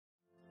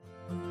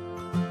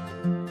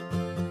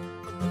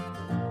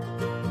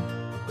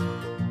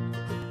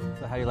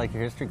like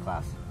your history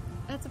class?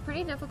 It's a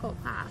pretty difficult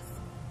class.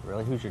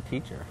 Really? Who's your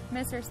teacher?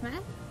 Mr.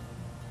 Smith?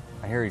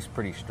 I hear he's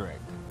pretty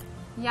strict.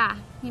 Yeah,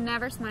 he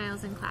never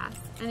smiles in class.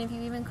 And if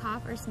you even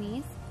cough or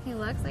sneeze, he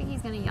looks like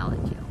he's going to yell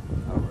at you.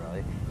 Oh,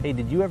 really? Hey,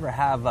 did you ever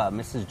have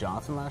Mrs.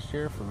 Johnson last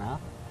year for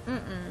math?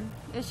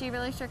 Is she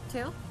really strict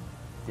too?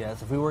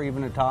 Yes, if we were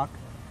even to talk,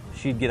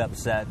 she'd get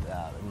upset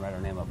and write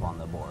her name up on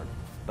the board.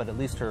 But at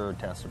least her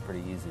tests are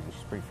pretty easy and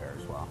she's pretty fair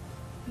as well.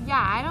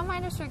 Yeah, I don't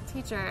mind a strict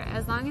teacher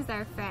as long as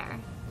they're fair.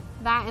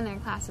 That and their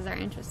classes are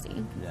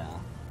interesting. Yeah.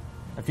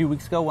 A few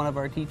weeks ago, one of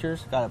our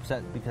teachers got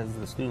upset because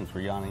the students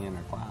were yawning in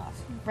her class.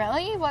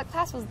 Really? What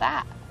class was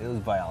that? It was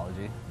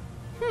biology.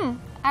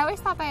 I always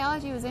thought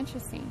biology was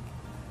interesting.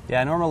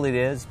 Yeah, normally it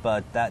is,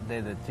 but that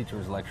day the teacher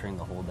was lecturing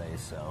the whole day,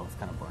 so it was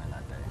kind of boring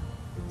that day.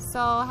 So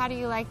how do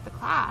you like the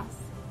class?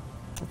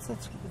 It's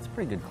a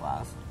pretty good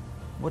class.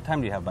 What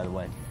time do you have, by the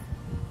way?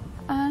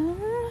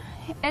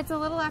 It's a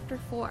little after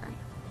 4.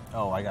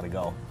 Oh, I gotta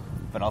go.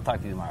 But I'll talk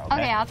to you tomorrow,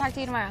 Okay, I'll talk to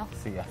you tomorrow.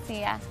 See ya. See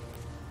ya.